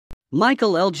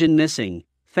Michael Elgin missing,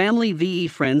 family VE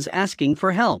friends asking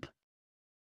for help.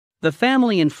 The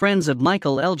family and friends of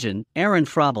Michael Elgin, Aaron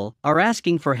Frabel, are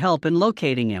asking for help in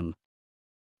locating him.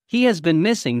 He has been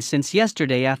missing since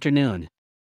yesterday afternoon.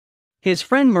 His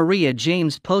friend Maria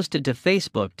James posted to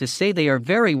Facebook to say they are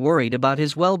very worried about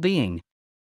his well-being.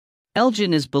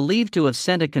 Elgin is believed to have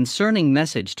sent a concerning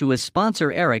message to his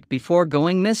sponsor Eric before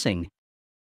going missing.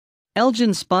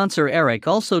 Elgin's sponsor Eric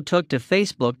also took to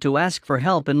Facebook to ask for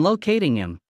help in locating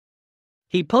him.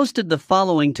 He posted the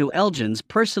following to Elgin's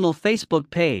personal Facebook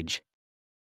page.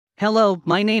 "Hello,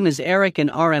 my name is Eric and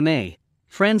RMA,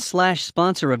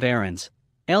 friend/sponsor of Aaron's.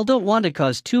 I don't want to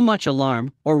cause too much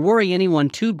alarm or worry anyone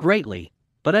too greatly,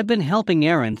 but I've been helping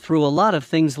Aaron through a lot of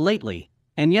things lately,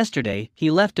 and yesterday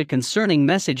he left a concerning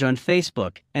message on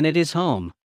Facebook and at his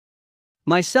home.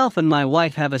 Myself and my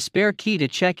wife have a spare key to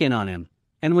check in on him,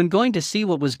 and when going to see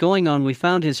what was going on we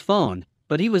found his phone,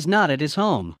 but he was not at his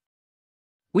home.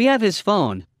 We have his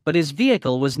phone, but his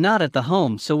vehicle was not at the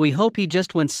home, so we hope he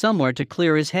just went somewhere to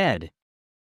clear his head.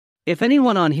 If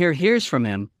anyone on here hears from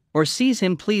him, or sees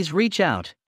him, please reach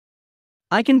out.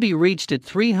 I can be reached at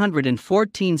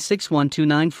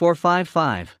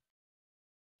 314-612-9455.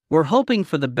 We're hoping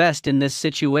for the best in this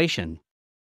situation."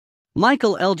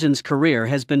 Michael Elgin's career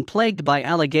has been plagued by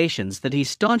allegations that he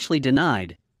staunchly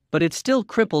denied, but it still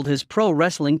crippled his pro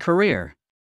wrestling career.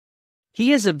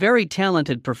 He is a very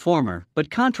talented performer,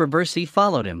 but controversy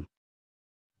followed him.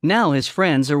 Now his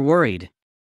friends are worried.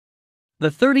 The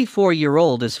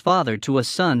 34-year-old is father to a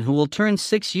son who will turn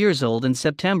 6 years old in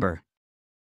September.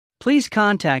 Please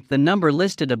contact the number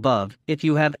listed above if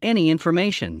you have any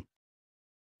information.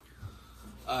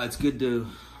 It's good to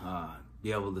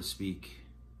be able to speak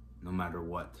no matter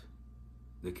what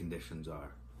the conditions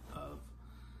are of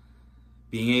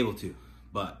being able to,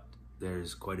 but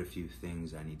there's quite a few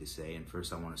things I need to say, and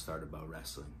first I want to start about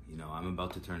wrestling. You know, I'm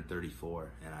about to turn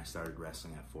 34 and I started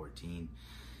wrestling at 14,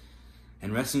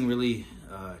 and wrestling really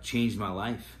changed my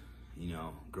life. You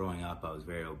know, growing up I was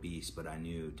very obese, but I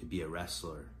knew to be a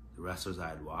wrestler, the wrestlers I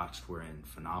had watched were in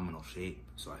phenomenal shape,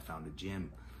 so I found a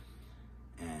gym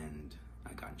and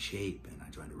I got in shape and I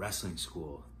joined a wrestling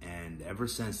school, and ever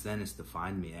since then it's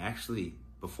defined me. Actually,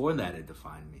 before that it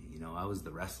defined me. You know, I was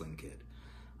the wrestling kid,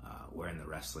 wearing the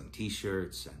wrestling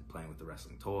t-shirts and playing with the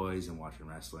wrestling toys and watching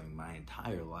wrestling my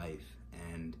entire life,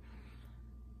 and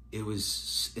it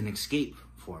was an escape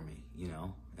for me. You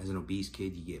know, as an obese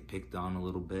kid you get picked on a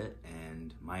little bit,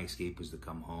 and my escape was to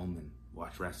come home and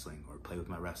watch wrestling or play with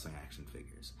my wrestling action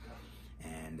figures.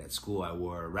 And at school I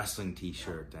wore a wrestling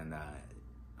t-shirt, and I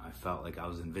felt like I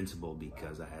was invincible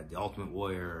because I had the Ultimate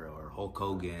Warrior or Hulk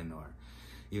Hogan or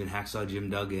even Hacksaw Jim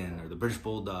Duggan or the British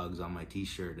Bulldogs on my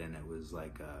t-shirt, and it was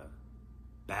like a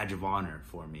badge of honor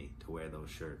for me to wear those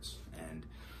shirts. And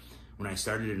when I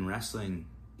started in wrestling,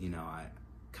 you know, I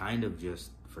kind of just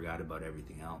forgot about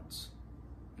everything else.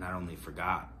 Not only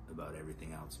forgot about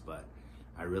everything else, but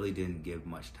I really didn't give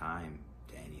much time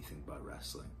to anything but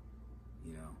wrestling,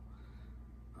 you know.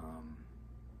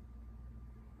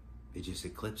 It just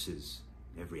eclipses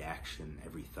every action,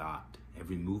 every thought,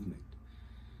 every movement.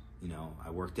 You know, I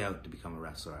worked out to become a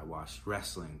wrestler. I watched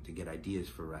wrestling to get ideas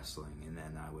for wrestling, and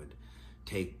then I would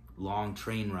take long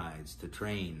train rides to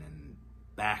train and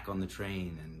back on the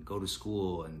train and go to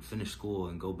school and finish school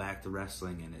and go back to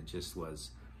wrestling, and it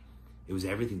was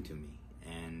everything to me.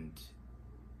 And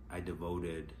I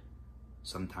devoted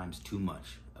sometimes too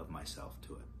much of myself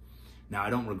to it. Now, I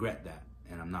don't regret that,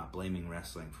 and I'm not blaming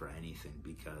wrestling for anything,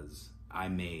 because I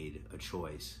made a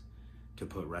choice to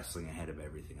put wrestling ahead of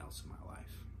everything else in my life.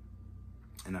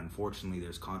 And unfortunately,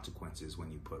 there's consequences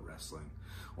when you put wrestling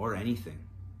or anything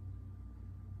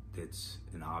that's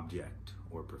an object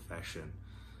or profession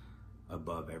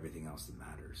above everything else that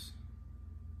matters.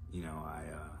 You know, I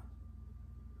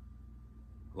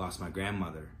lost my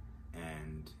grandmother,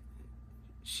 and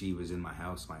she was in my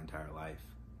house my entire life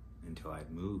until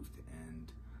I'd moved,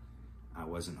 and I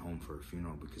wasn't home for her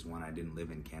funeral because, one, I didn't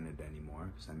live in Canada anymore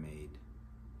because I made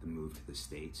the move to the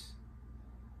States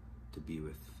to be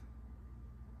with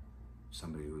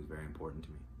somebody who was very important to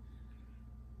me.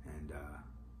 And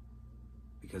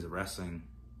because of wrestling,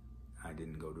 I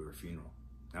didn't go to her funeral.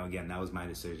 Now again, that was my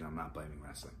decision. I'm not blaming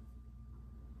wrestling.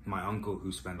 My uncle,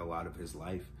 who spent a lot of his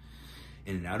life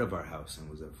in and out of our house and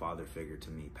was a father figure to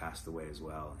me, passed away as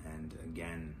well. And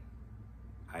again,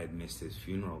 I had missed his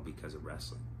funeral because of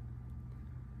wrestling.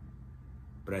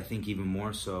 But I think even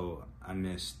more so, I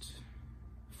missed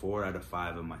 4 out of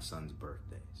 5 of my son's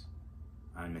birthdays.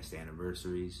 I missed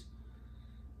anniversaries.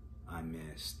 I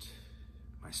missed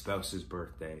my spouse's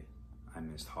birthday. I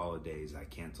missed holidays. I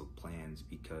canceled plans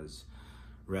because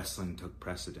wrestling took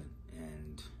precedent,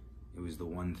 and it was the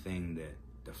one thing that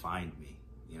defined me,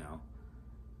 you know.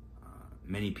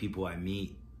 Many people I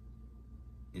meet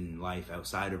in life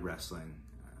outside of wrestling,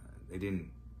 they didn't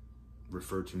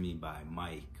refer to me by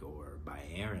Mike or by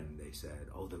Aaron. They said,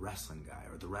 oh, the wrestling guy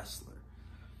or the wrestler,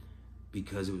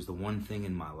 because it was the one thing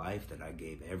in my life that I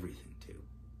gave everything to.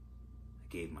 I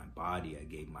gave my body, I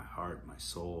gave my heart, my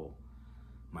soul,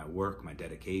 my work, my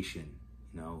dedication.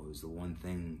 You know, it was the one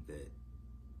thing that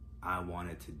I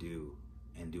wanted to do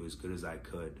and do as good as I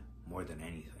could, more than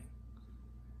anything.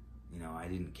 You know, I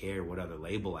didn't care what other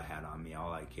label I had on me.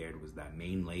 All I cared was that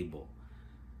main label,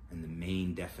 and the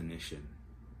main definition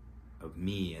of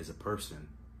me as a person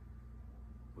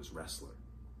was wrestler,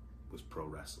 was pro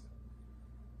wrestling.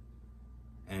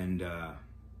 And I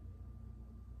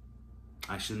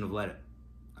shouldn't have let it.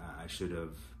 I should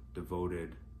have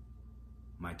devoted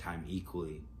my time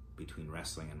equally between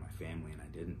wrestling and my family, and I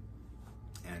didn't.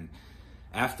 And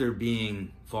after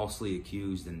being falsely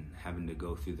accused and having to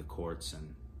go through the courts,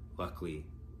 and luckily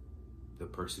the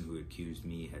person who accused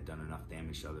me had done enough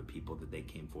damage to other people that they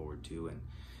came forward to, and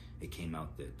it came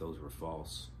out that those were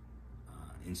false.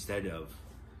 Instead of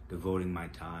devoting my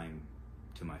time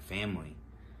to my family,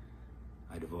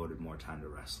 I devoted more time to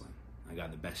wrestling. I got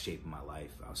in the best shape of my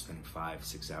life. I was spending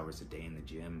 5-6 hours a day in the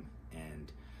gym,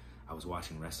 and I was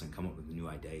watching wrestling come up with new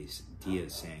ideas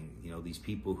saying, you know, these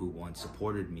people who once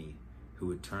supported me, who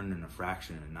would turn in a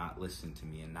fraction and not listen to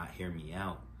me and not hear me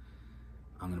out,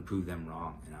 I'm going to prove them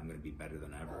wrong, and I'm going to be better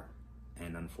than ever.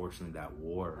 And unfortunately, that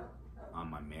wore on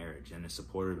my marriage. And as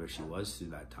supportive as she was through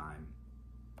that time,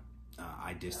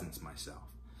 I distanced myself.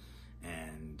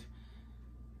 And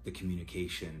the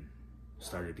communication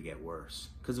started to get worse,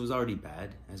 because it was already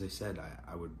bad. As I said,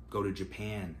 I would go to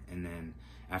Japan, and then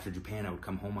after Japan I would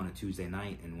come home on a Tuesday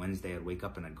night, and Wednesday I'd wake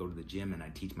up and I'd go to the gym and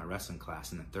I'd teach my wrestling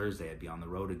class, and then Thursday I'd be on the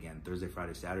road again. Thursday,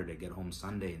 Friday, Saturday, get home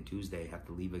Sunday, and Tuesday I'd have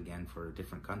to leave again for a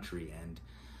different country. And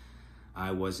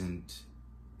I wasn't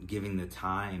giving the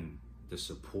time, the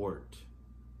support,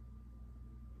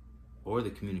 or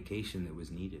the communication that was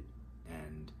needed.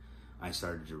 And I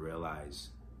started to realize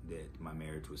that my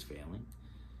marriage was failing,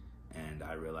 and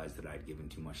I realized that I'd given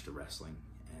too much to wrestling.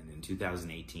 And in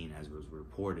 2018, as was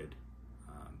reported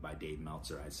by Dave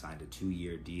Meltzer, I signed a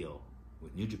 2-year deal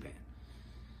with New Japan.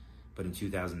 But in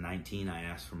 2019, I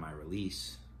asked for my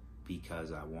release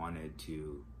because I wanted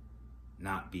to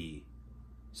not be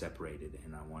separated,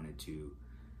 and I wanted to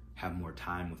have more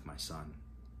time with my son.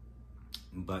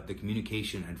 But the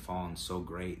communication had fallen so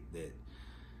great that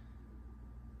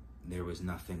there was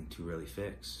nothing to really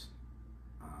fix.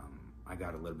 I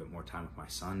got a little bit more time with my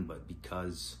son, but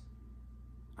because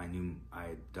I knew I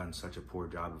had done such a poor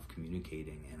job of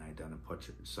communicating, and I'd done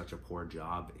such a poor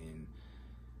job in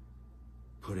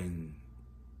putting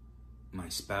my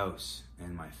spouse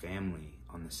and my family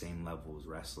on the same level as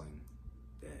wrestling,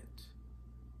 that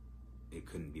it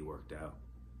couldn't be worked out.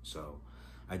 So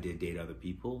I did date other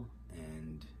people,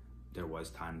 and there was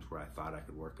times where I thought I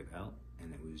could work it out,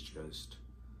 and it was just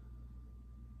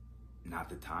not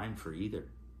the time for either.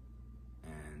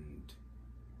 And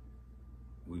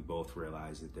we both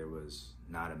realized that there was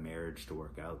not a marriage to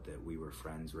work out, that we were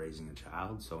friends raising a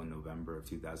child. So in November of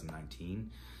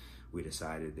 2019, we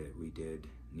decided that we did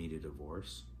need a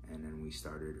divorce. And then we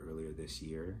started earlier this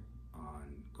year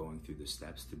on going through the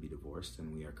steps to be divorced,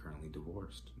 and we are currently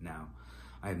divorced. Now,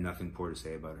 I have nothing poor to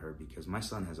say about her, because my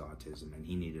son has autism and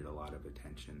he needed a lot of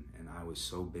attention. And I was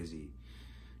so busy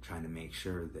trying to make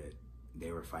sure that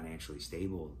they were financially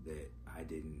stable that I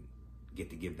didn't get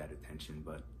to give that attention.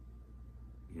 But,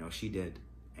 you know, she did.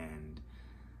 And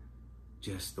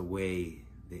just the way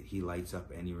that he lights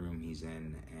up any room he's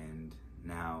in, and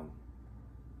now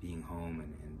being home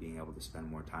and being able to spend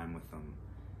more time with him,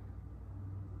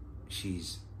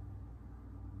 she's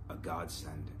a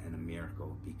godsend and a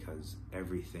miracle, because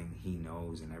everything he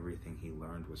knows and everything he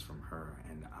learned was from her.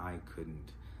 And I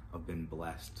couldn't have been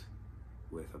blessed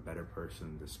with a better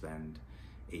person to spend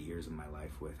 8 years of my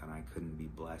life with, and I couldn't be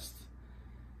blessed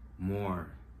more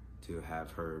to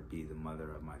have her be the mother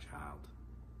of my child.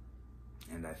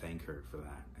 And I thank her for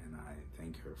that, and I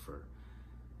thank her for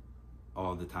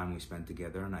all the time we spent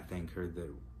together, and I thank her that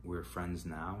we're friends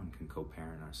now and can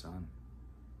co-parent our son.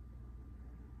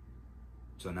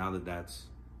 So now that that's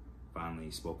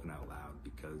finally spoken out loud,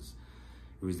 because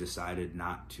it was decided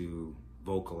not to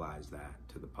vocalize that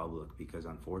to the public, because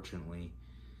unfortunately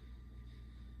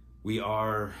we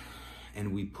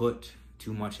put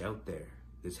too much out there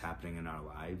that's happening in our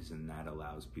lives, and that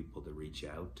allows people to reach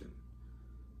out,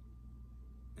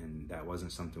 and that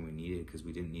wasn't something we needed, because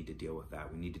we didn't need to deal with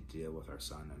that. We needed to deal with our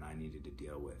son, and I needed to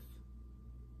deal with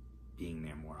being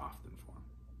there more often for him.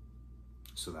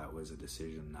 So that was a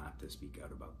decision not to speak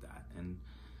out about that. And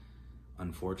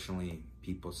unfortunately,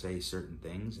 people say certain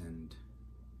things, and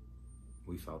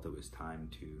we felt it was time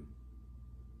to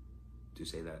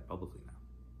say that publicly now.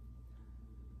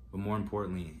 But more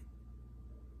importantly,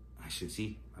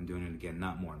 I'm doing it again,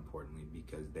 not more importantly,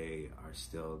 because they are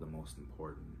still the most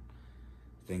important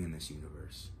thing in this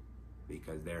universe,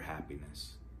 because their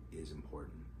happiness is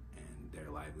important and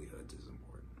their livelihoods is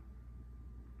important.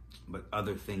 But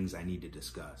other things I need to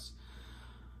discuss.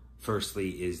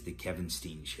 Firstly is the Kevin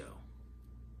Steen show.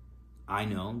 I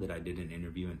know that I did an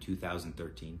interview in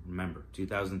 2013. Remember,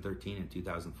 2013 and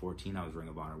 2014, I was Ring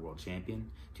of Honor World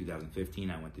Champion.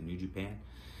 2015, I went to New Japan.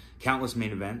 Countless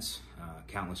main events,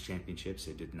 countless championships.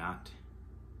 It did not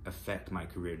affect my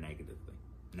career negatively.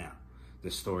 Now, the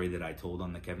story that I told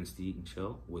on the Kevin Steen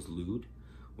show was lewd,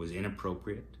 was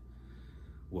inappropriate,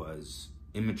 was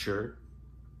immature,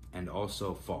 and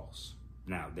also false.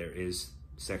 Now, there is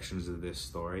sections of this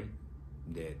story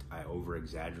that I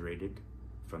over-exaggerated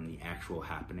from the actual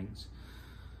happenings.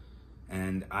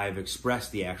 And I've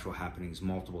expressed the actual happenings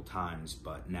multiple times,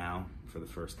 but now, for the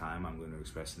first time, I'm going to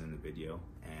express it in the video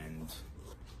and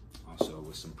also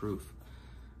with some proof.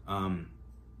 On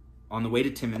the way to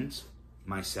Timmins,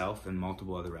 myself and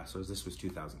multiple other wrestlers, this was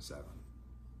 2007,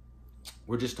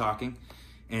 we're just talking,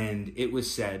 and it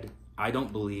was said, I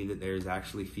don't believe that there's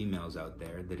actually females out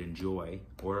there that enjoy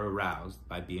or are aroused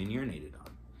by being urinated on.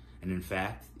 And in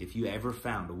fact, if you ever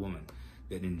found a woman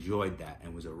that enjoyed that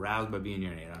and was aroused by being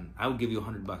urinated on, I would give you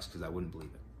 $100 because I wouldn't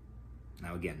believe it.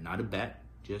 Now again, not a bet,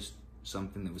 just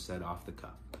something that was said off the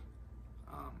cuff.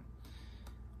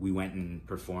 We went and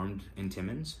performed in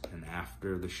Timmins, and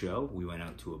after the show, we went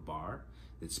out to a bar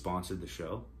that sponsored the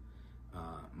show.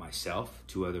 Myself,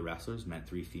 2 other wrestlers, met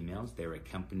 3 females. They were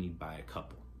accompanied by a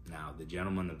couple. Now, the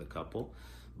gentleman of the couple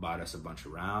bought us a bunch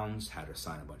of rounds, had us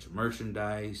sign a bunch of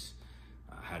merchandise,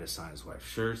 had us sign his wife's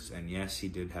shirts, and yes, he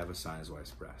did have us sign his wife's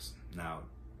breasts. Now,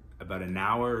 about an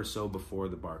hour or so before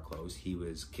the bar closed, he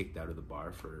was kicked out of the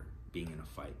bar for being in a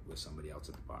fight with somebody else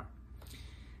at the bar.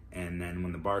 And then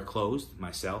when the bar closed,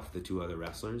 myself, the 2 other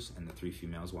wrestlers, and the 3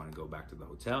 females wanted to go back to the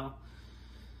hotel.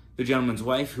 The gentleman's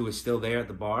wife, who was still there at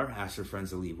the bar, asked her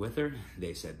friends to leave with her.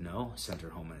 They said no, sent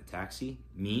her home in a taxi.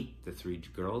 Me, the 3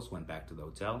 girls, went back to the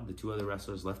hotel. The 2 other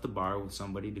wrestlers left the bar with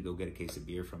somebody to go get a case of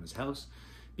beer from his house,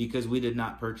 because we did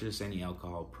not purchase any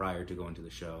alcohol prior to going to the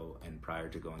show and prior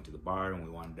to going to the bar, and we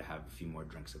wanted to have a few more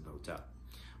drinks at the hotel.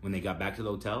 When they got back to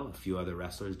the hotel, a few other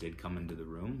wrestlers did come into the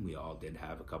room. We all did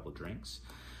have a couple drinks.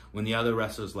 When the other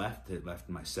wrestlers left, it left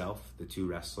myself, the 2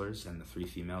 wrestlers, and the 3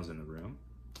 females in the room.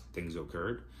 Things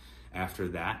occurred. After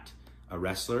that, a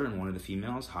wrestler and one of the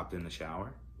females hopped in the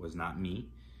shower. Was not me.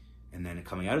 And then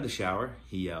coming out of the shower,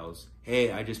 he yells,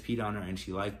 "Hey, I just peed on her and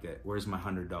she liked it. Where's my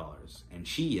 $100? And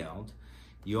she yelled,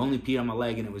 "You only peed on my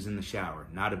leg and it was in the shower.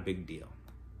 Not a big deal."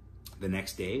 The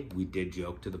next day, we did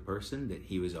joke to the person that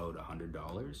he was owed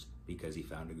 $100 because he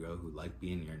found a girl who liked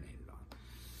being urinated on.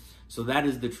 So that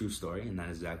is the true story, and that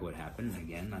is exactly what happened. And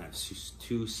again, I have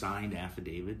 2 signed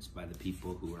affidavits by the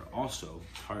people who are also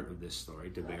part of this story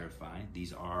to verify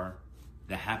these are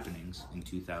the happenings in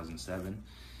 2007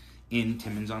 in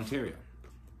Timmins, Ontario.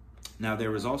 Now,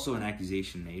 there was also an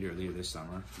accusation made earlier this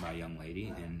summer by a young lady,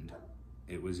 and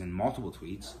it was in multiple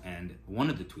tweets, and one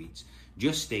of the tweets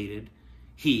just stated,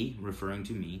 he, referring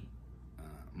to me,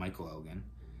 Michael Elgin,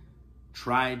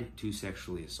 tried to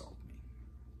sexually assault me.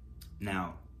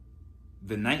 Now,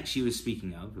 the night she was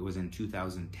speaking of, it was in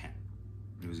 2010.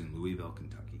 It was in Louisville,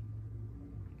 Kentucky.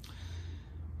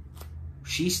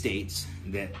 She states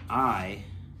that I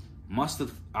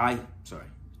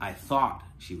thought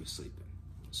she was sleeping.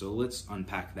 So let's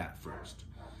unpack that first.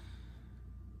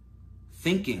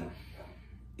 Thinking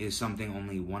is something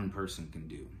only one person can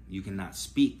do. You cannot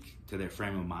speak to their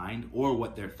frame of mind or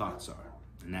what their thoughts are,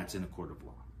 and that's in a court of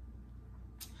law.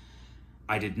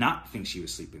 I did not think she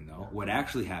was sleeping, though. What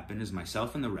actually happened is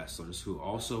myself and the wrestlers, who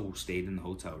also stayed in the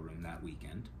hotel room that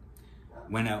weekend,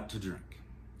 went out to drink.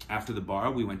 After the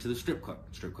bar, we went to the strip club.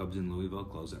 Strip clubs in Louisville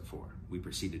close at 4. We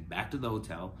proceeded back to the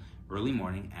hotel early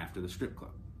morning after the strip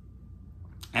club.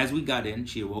 As we got in,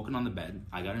 she awoken on the bed.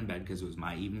 I got in bed because it was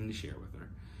my evening to share with her,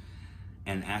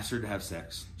 and asked her to have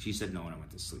sex. She said no, and I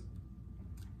went to sleep.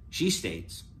 She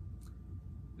states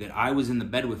that I was in the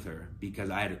bed with her because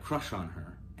I had a crush on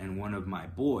her, and one of my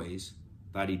boys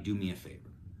thought he'd do me a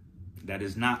favor. That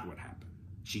is not what happened.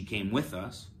 She came with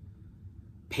us,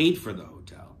 paid for the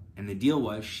hotel, and the deal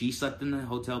was she slept in the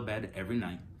hotel bed every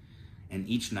night, and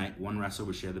each night one wrestler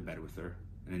would share the bed with her,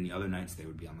 and then the other nights they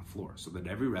would be on the floor, so that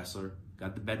every wrestler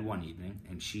got the bed one evening,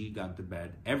 and she got the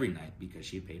bed every night because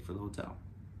she had paid for the hotel.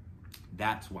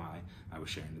 That's why I was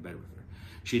sharing the bed with her.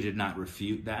 She did not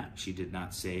refute that. She did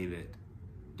not say that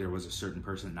there was a certain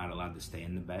person not allowed to stay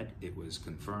in the bed. It was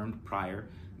confirmed prior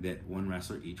that one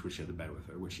wrestler each would share the bed with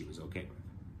her, which she was okay with.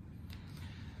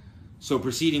 So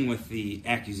proceeding with the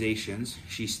accusations,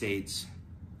 she states,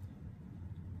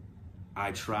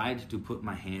 I tried to put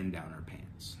my hand down her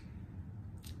pants.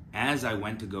 As I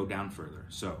went to go down further,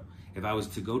 so if I was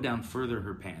to go down further,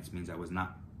 her pants means I was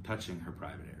not touching her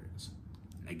private areas.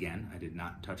 Again, I did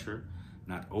not touch her,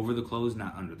 not over the clothes,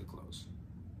 not under the clothes.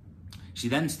 She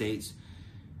then states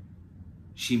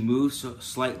she moved so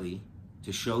slightly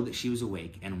to show that she was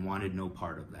awake and wanted no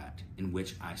part of that, in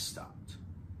which I stopped.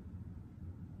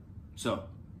 So,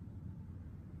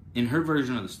 in her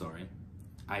version of the story,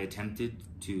 I attempted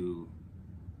to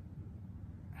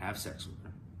have sex with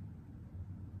her.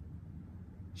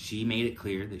 She made it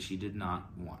clear that she did not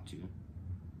want to,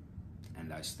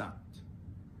 and I stopped.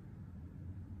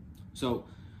 So,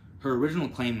 her original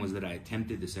claim was that I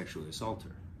attempted to sexually assault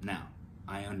her. Now,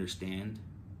 I understand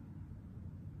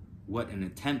what an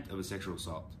attempt of a sexual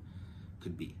assault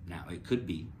could be. Now, it could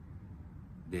be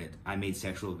that I made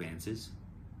sexual advances,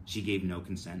 she gave no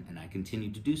consent, and I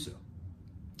continued to do so.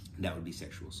 That would be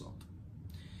sexual assault.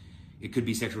 It could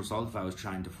be sexual assault if I was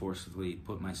trying to forcibly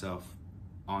put myself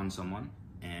on someone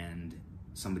and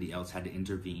somebody else had to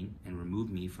intervene and remove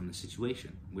me from the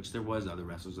situation, which there was other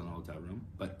wrestlers in the hotel room,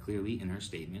 but clearly in her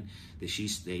statement that she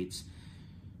states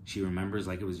she remembers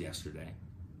like it was yesterday.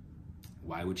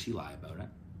 Why would she lie about it?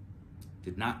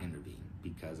 Did not intervene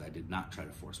because I did not try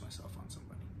to force myself on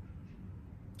somebody.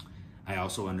 I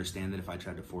also understand that if I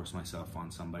tried to force myself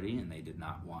on somebody and they did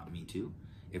not want me to,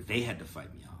 if they had to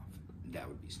fight me off, that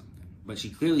would be something. But she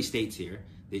clearly states here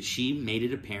that she made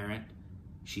it apparent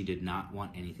she did not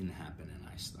want anything to happen and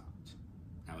I stopped.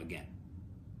 Now again,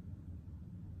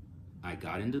 I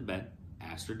got into bed,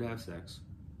 asked her to have sex.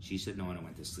 She said no and I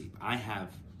went to sleep. I have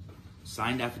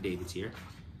signed affidavits here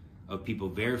of people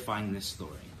verifying this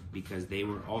story because they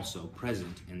were also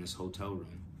present in this hotel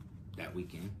room that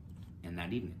weekend and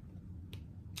that evening.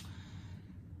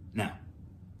 Now,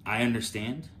 I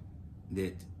understand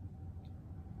that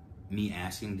me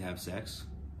asking to have sex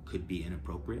could be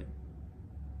inappropriate,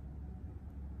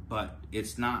 but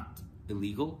it's not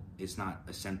illegal, it's not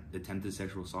attempted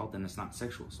sexual assault, and it's not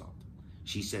sexual assault.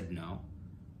 She said no.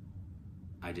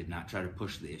 I did not try to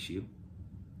push the issue.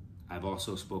 I've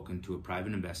also spoken to a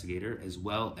private investigator as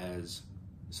well as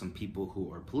some people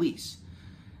who are police.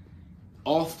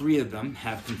 All three of them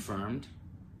have confirmed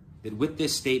that with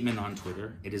this statement on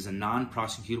Twitter, it is a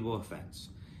non-prosecutable offense.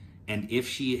 And if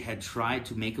she had tried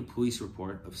to make a police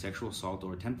report of sexual assault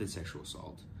or attempted sexual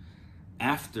assault,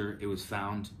 after it was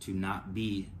found to not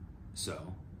be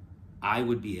so, I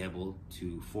would be able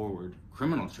to forward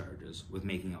criminal charges with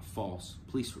making a false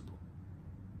police report.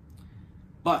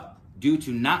 But due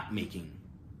to not making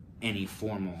any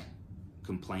formal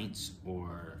complaints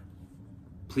or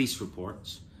police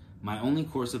reports, my only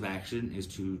course of action is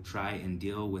to try and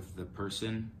deal with the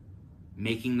person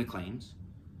making the claims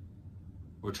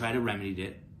or try to remedy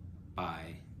it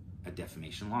by a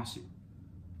defamation lawsuit.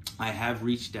 I have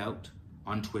reached out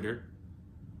on Twitter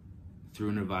through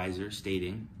an advisor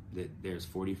stating that there's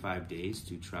 45 days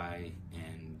to try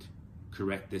and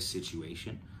correct this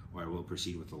situation or I will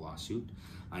proceed with the lawsuit.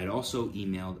 I had also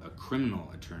emailed a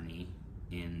criminal attorney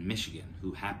in Michigan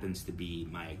who happens to be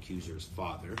my accuser's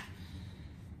father,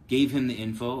 gave him the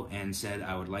info and said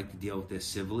I would like to deal with this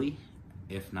civilly.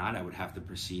 If not, I would have to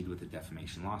proceed with a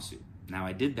defamation lawsuit. Now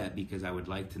I did that because I would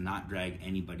like to not drag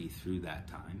anybody through that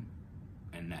time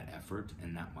and that effort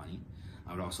and that money.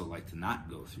 I would also like to not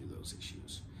go through those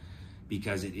issues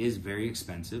because it is very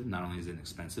expensive. Not only is it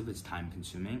expensive, it's time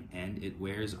consuming and it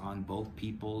wears on both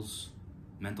people's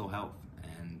mental health.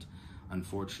 And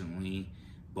unfortunately,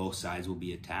 both sides will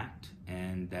be attacked,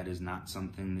 and that is not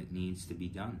something that needs to be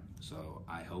done. So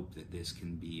I hope that this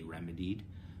can be remedied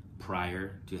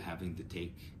prior to having to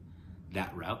take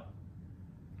that route.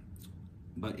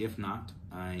 But if not,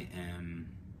 I am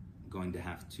going to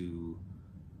have to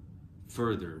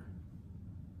further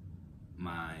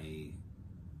my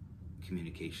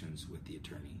communications with the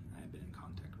attorney I have been in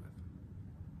contact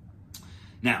with.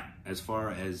 Now, as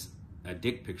far as a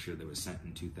dick picture that was sent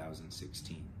in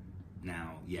 2016,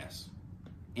 now, yes,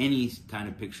 any kind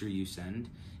of picture you send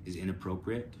is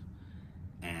inappropriate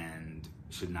and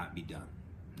should not be done.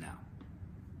 Now,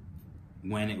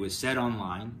 when it was said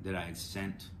online that I had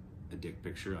sent a dick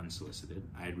picture unsolicited,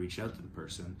 I had reached out to the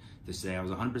person to say I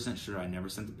was 100% sure I never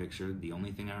sent the picture. The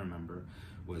only thing I remember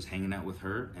was hanging out with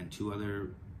her and two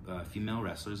other female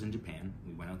wrestlers in Japan.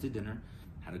 We went out to dinner,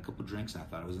 had a couple drinks, and I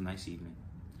thought it was a nice evening.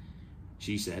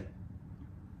 She said,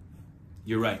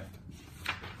 "You're right.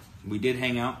 We did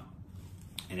hang out,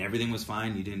 and everything was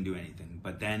fine. You didn't do anything.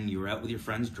 But then you were out with your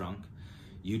friends drunk.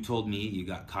 You told me you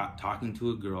got caught talking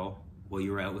to a girl while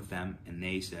you were out with them, and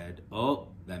they said, 'Oh,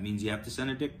 that means you have to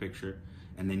send a dick picture,'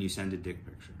 and then you send a dick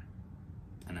picture."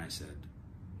 And I said,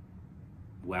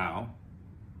 "Wow,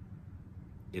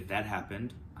 if that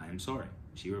happened, I am sorry."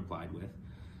 She replied with,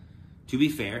 "To be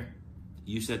fair,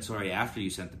 you said sorry after you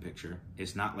sent the picture.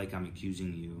 It's not like I'm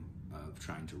accusing you of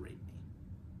trying to rape me."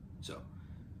 So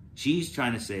she's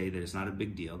trying to say that it's not a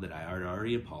big deal, that I had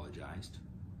already apologized,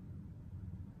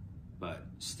 but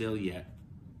still yet,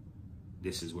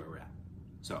 this is where we're at.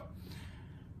 So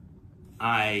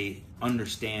I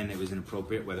understand it was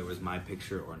inappropriate, whether it was my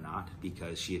picture or not,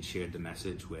 because she had shared the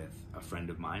message with a friend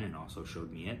of mine and also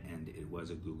showed me it, and it was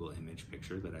a Google image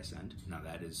picture that I sent. Now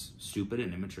that is stupid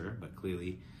and immature, but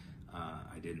clearly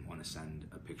I didn't want to send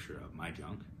a picture of my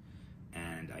junk,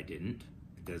 and I didn't.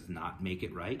 It does not make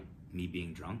it right. Me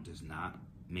being drunk does not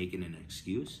make it an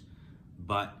excuse.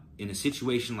 But in a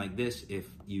situation like this, if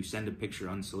you send a picture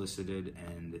unsolicited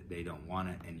and they don't want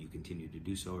it and you continue to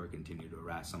do so or continue to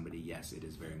harass somebody, yes, it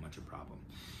is very much a problem.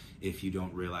 If you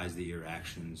don't realize that your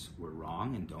actions were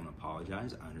wrong and don't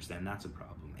apologize, I understand that's a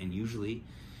problem. And usually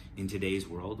in today's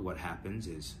world, what happens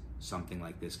is something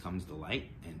like this comes to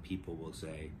light and people will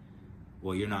say,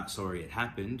 "Well, you're not sorry it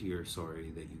happened, you're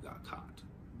sorry that you got caught."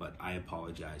 But I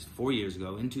apologized 4 years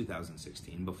ago in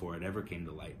 2016 before it ever came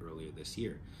to light earlier this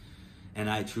year. And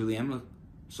I truly am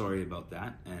sorry about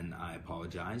that, and I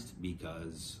apologized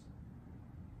because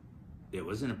it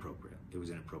was inappropriate. It was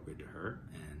inappropriate to her,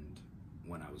 and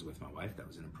when I was with my wife, that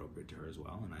was inappropriate to her as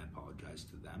well, and I apologized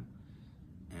to them.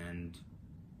 And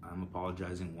I'm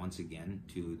apologizing once again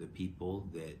to the people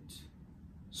that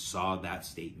saw that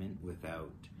statement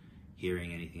without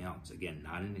hearing anything else. Again,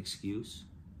 not an excuse,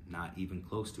 not even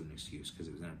close to an excuse, because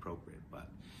it was inappropriate, but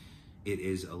it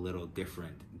is a little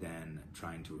different than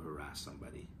trying to harass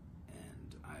somebody.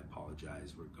 And I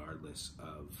apologize regardless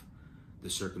of the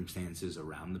circumstances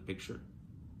around the picture,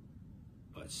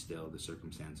 but still the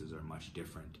circumstances are much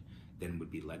different than would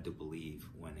be led to believe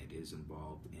when it is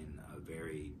involved in a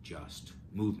very just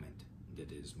movement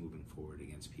that is moving forward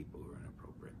against people who are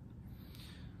inappropriate.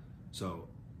 So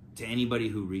to anybody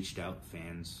who reached out,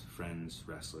 fans, friends,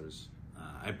 wrestlers,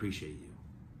 I appreciate you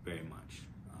very much.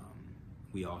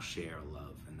 We all share a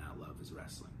love, and that love is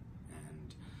wrestling.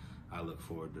 And I look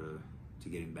forward to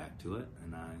getting back to it,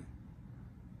 and I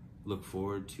look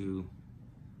forward to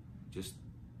just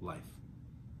life.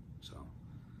 So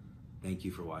thank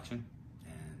you for watching,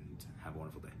 and have a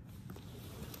wonderful day.